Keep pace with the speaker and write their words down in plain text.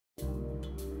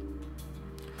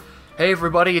Hey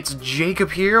everybody, it's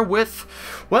Jacob here with,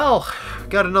 well,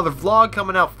 got another vlog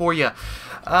coming out for you.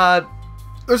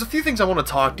 There's a few things I want to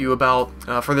talk to you about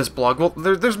for this blog. Well,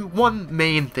 there's one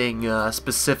main thing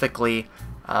specifically,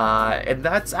 and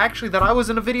that's actually that I was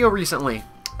in a video recently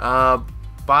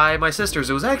by my sisters.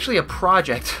 It was actually a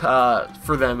project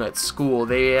for them at school.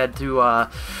 They had to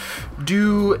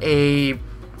do a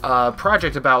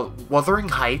project about Wuthering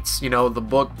Heights, you know, the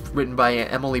book written by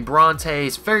Emily Bronte.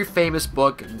 It's a very famous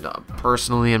book.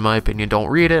 Personally, in my opinion, don't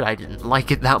read it. I didn't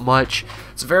like it that much.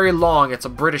 It's very long. It's a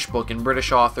British book, and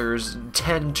British authors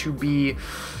tend to be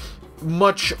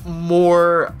much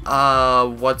more,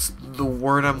 what's the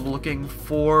word I'm looking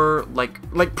for? Like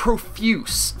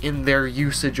profuse in their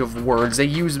usage of words. They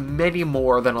use many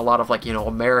more than a lot of,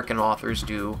 American authors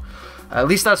do. At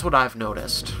least that's what I've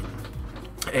noticed.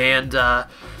 And,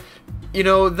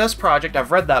 this project,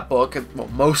 I've read that book, well,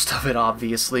 most of it,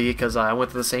 obviously, because I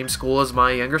went to the same school as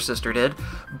my younger sister did,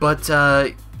 but,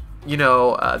 they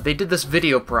did this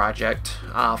video project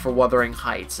for Wuthering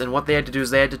Heights, and what they had to do is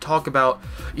they had to talk about,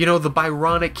 the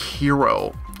BYRONIC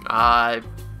hero,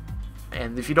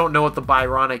 and if you don't know what the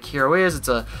BYRONIC hero is, it's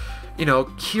a,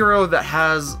 hero that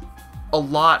has a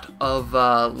lot of,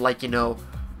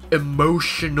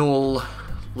 emotional,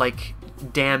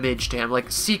 damage to him,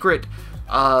 secret,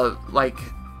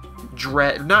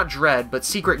 dread, not dread, but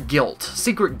secret guilt.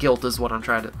 Secret guilt is what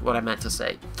what I meant to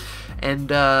say. And,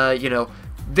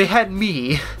 they had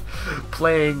me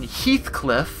playing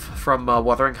Heathcliff from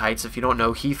Wuthering Heights. If you don't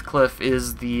know, Heathcliff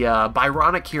is the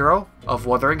BYRONIC hero of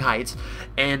Wuthering Heights,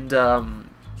 and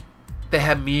they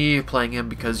had me playing him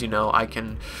because, I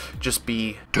can just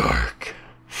be dark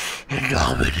and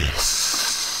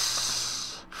ominous,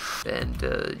 and,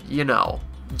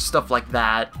 stuff like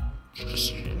that.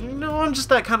 I'm just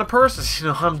that kind of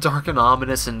person. I'm dark and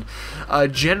ominous and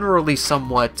generally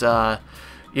somewhat,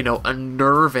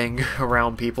 unnerving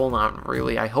around people. Not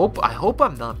really. I hope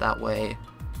I'm not that way.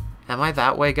 Am I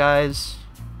that way, guys?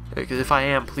 Because if I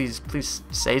am, please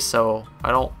say so.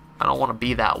 I don't want to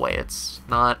be that way. It's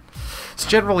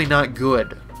generally not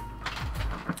good.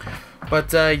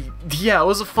 But, yeah, it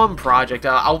was a fun project.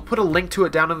 I'll put a link to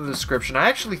it down in the description. I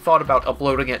actually thought about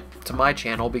uploading it to my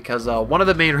channel because one of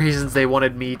the main reasons they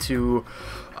wanted me to,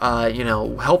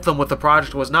 help them with the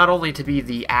project was not only to be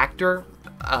the actor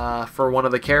for one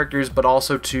of the characters, but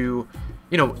also to,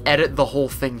 edit the whole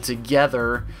thing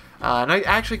together. And I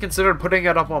actually considered putting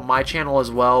it up on my channel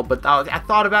as well, but I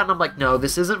thought about it and I'm like, no,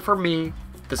 this isn't for me.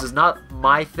 This is not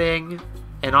my thing.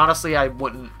 And honestly, I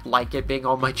wouldn't like it being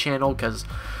on my channel because,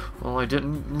 well, I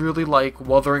didn't really like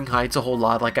Wuthering Heights a whole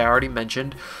lot, like I already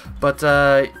mentioned. But,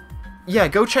 yeah,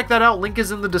 go check that out. Link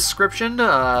is in the description.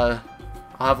 I'll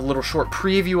have a little short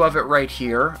preview of it right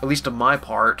here, at least of my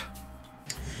part.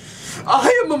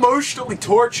 I am emotionally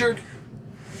tortured,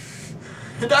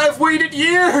 and I have waited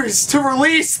years to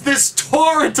release this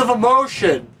torrent of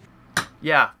emotion.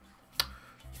 Yeah.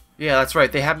 Yeah, that's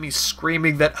right. They had me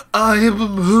screaming that I am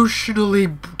emotionally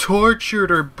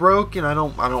tortured or broken. I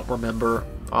don't remember,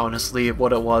 honestly,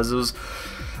 what it was. It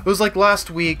was like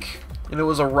last week, and it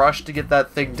was a rush to get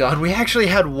that thing done. We actually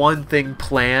had one thing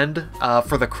planned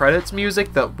for the credits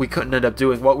music that we couldn't end up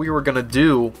doing. What we were gonna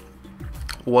do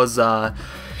was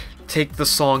take the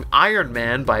song Iron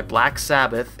Man by Black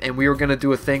Sabbath, and we were gonna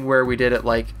do a thing where we did it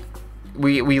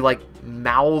we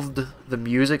mouthed the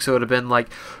music, so it would have been like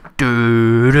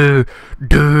do do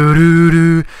do do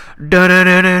do da da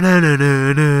da da da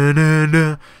da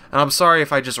da. And I'm sorry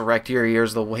if I just wrecked your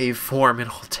ears. The waveform in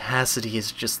Audacity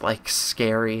is just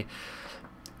scary.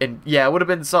 And yeah, it would have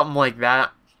been something like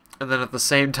that. And then at the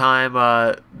same time,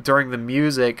 during the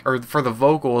music or for the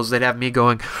vocals, they'd have me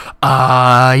going,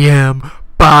 "I am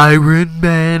Byron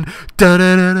Man," da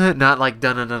da da da, not like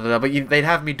da da da da, but they'd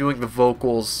have me doing the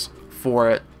vocals for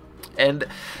it. And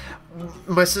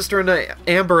my sister and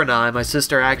Amber and my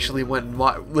sister actually went and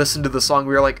listened to the song.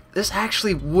 We were like, this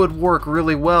actually would work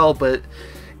really well, but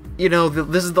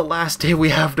this is the last day we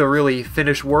have to really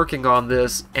finish working on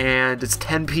this, and it's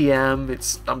 10 p.m.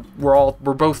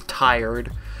 We're both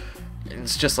tired, and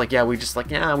it's just yeah, we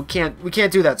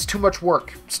can't do that. It's too much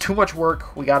work. It's too much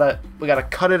work. We gotta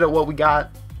cut it at what we got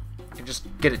and just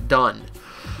get it done.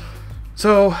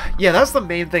 So, yeah, that's the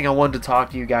main thing I wanted to talk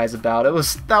to you guys about.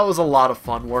 That was a lot of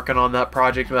fun working on that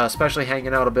project, especially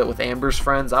hanging out a bit with Amber's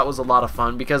friends. That was a lot of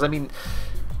fun because, I mean,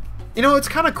 it's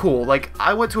kind of cool.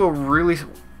 I went to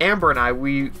Amber and I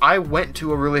went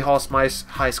to a really awesome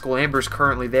high school. Amber's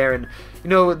currently there, and,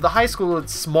 the high school,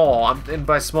 it's small. And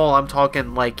by small, I'm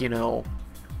talking,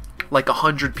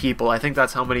 100 people. I think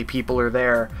that's how many people are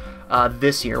there.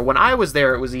 this year. When I was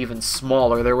there, it was even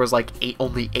smaller. There was like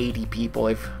only 80 people.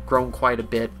 They've grown quite a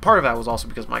bit. Part of that was also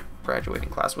because my graduating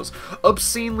class was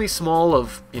obscenely small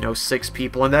of, 6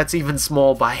 people, and that's even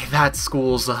small by that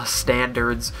school's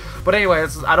standards. But anyway,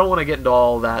 I don't want to get into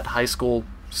all that high school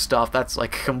stuff. That's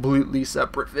like completely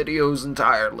separate videos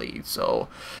entirely, so...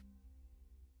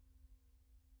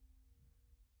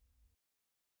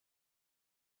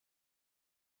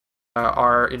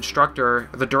 our instructor,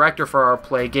 the director for our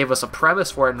play, gave us a premise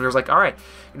for it, and he was like, alright,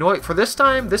 you know what, for this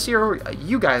year,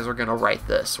 you guys are going to write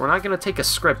this. We're not going to take a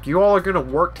script. You all are going to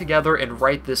work together and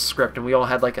write this script, and we all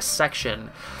had like a section.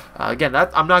 Again,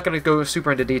 I'm not going to go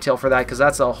super into detail for that, because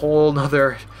that's a whole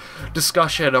nother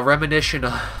discussion, a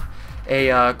reminiscence,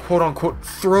 a quote-unquote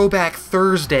Throwback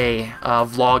Thursday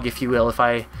vlog, if you will, if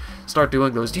I start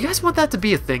doing those. Do you guys want that to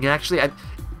be a thing, actually?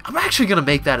 I'm actually going to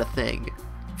make that a thing.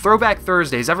 Throwback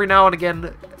Thursdays. Every now and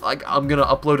again, like, I'm gonna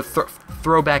upload a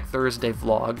Throwback Thursday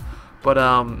vlog. But,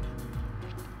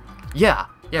 yeah,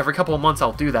 every couple of months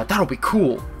I'll do that. That'll be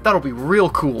cool. That'll be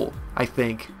real cool, I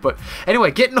think. But,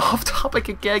 anyway, getting off topic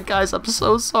again, guys. I'm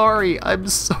so sorry. I'm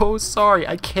so sorry.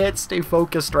 I can't stay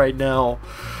focused right now.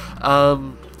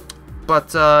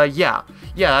 Yeah.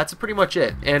 Yeah, that's pretty much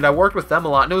it. And I worked with them a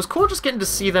lot, and it was cool just getting to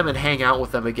see them and hang out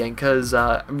with them again, because,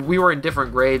 we were in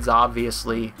different grades,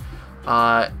 obviously.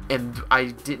 And I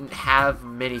didn't have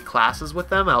many classes with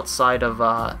them outside of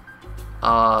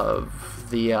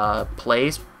the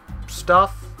play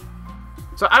stuff.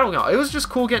 So I don't know. It was just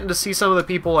cool getting to see some of the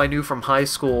people I knew from high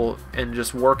school and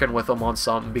just working with them on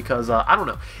something, because I don't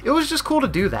know. It was just cool to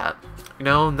do that.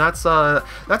 And that's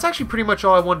actually pretty much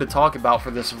all I wanted to talk about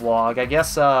for this vlog. I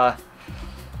guess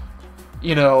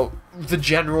the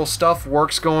general stuff,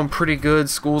 work's going pretty good,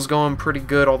 school's going pretty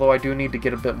good, although I do need to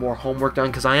get a bit more homework done,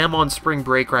 because I am on spring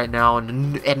break right now,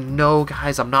 and no,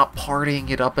 guys, I'm not partying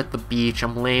it up at the beach.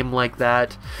 I'm lame like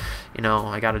that.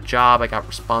 I got a job, I got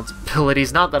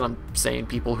responsibilities. Not that I'm saying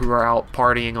people who are out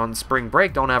partying on spring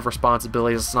break don't have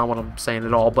responsibilities. That's not what I'm saying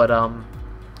at all, but,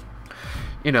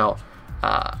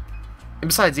 and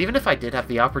besides, even if I did have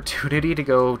the opportunity to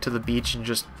go to the beach and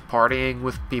just partying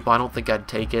with people, I don't think I'd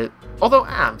take it. Although,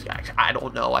 I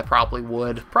don't know. I probably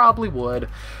would. Probably would.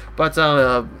 But,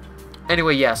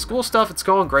 anyway, yeah, school stuff, it's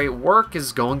going great. Work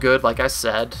is going good, like I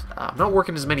said. I'm not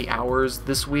working as many hours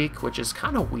this week, which is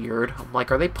kind of weird. I'm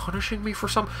like, are they punishing me for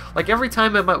some... Like, every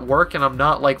time I'm at work and I'm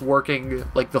not, like, working,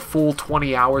 like, the full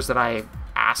 20 hours that I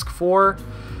ask for,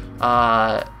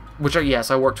 which, yes,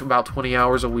 I worked about 20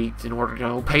 hours a week in order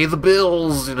to, pay the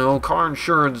bills, car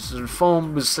insurance, and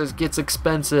phone gets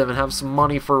expensive, and have some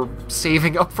money for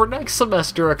saving up for next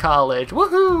semester of college.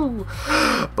 Woohoo!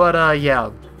 But, yeah.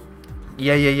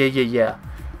 Yeah.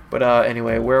 But,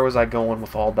 anyway, where was I going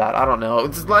with all that? I don't know.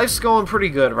 Life's going pretty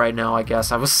good right now, I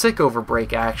guess. I was sick over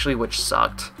break, actually, which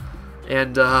sucked.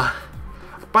 And,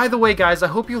 by the way, guys, I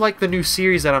hope you like the new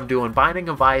series that I'm doing, Binding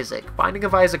of Isaac. Binding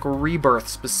of Isaac Rebirth,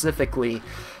 specifically.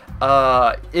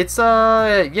 It's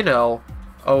a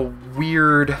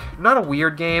weird, not a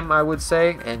weird game, I would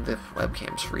say, and the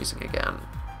webcam's freezing again.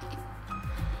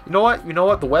 You know what,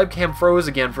 the webcam froze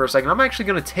again for a second. I'm actually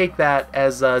going to take that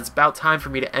as, it's about time for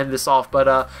me to end this off, but,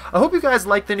 I hope you guys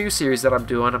like the new series that I'm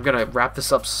doing. I'm going to wrap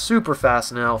this up super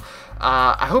fast now.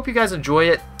 I hope you guys enjoy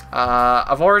it.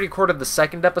 I've already recorded the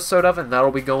second episode of it, and that'll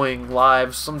be going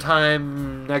live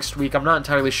sometime next week. I'm not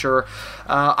entirely sure.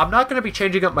 I'm not going to be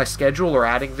changing up my schedule or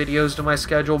adding videos to my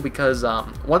schedule, because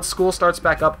once school starts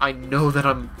back up, I know that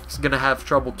I'm going to have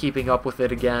trouble keeping up with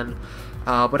it again.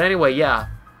 But anyway, yeah.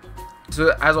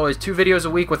 So, as always, 2 videos a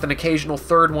week with an occasional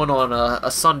third one on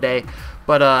a Sunday.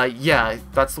 But, yeah,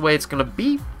 that's the way it's going to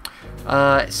be.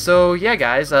 So yeah,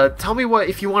 guys, tell me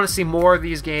if you want to see more of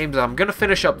these games. I'm gonna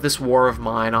finish up this war of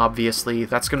mine, obviously.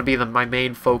 That's gonna be my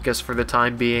main focus for the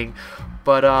time being.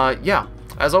 But yeah,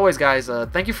 as always, guys,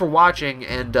 thank you for watching,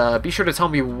 and be sure to tell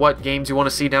me what games you want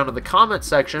to see down in the comment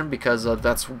section, because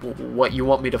that's what you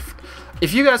want me to...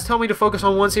 If you guys tell me to focus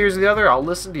on one series or the other, I'll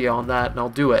listen to you on that, and I'll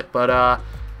do it. But,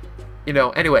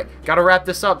 anyway, gotta wrap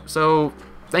this up, so...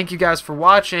 Thank you guys for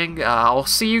watching. I'll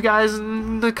see you guys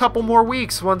in a couple more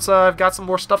weeks once I've got some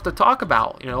more stuff to talk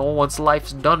about. Once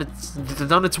life's done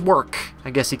its work, I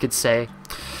guess you could say.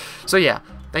 So yeah,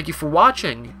 thank you for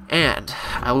watching, and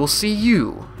I will see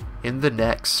you in the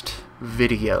next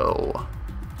video.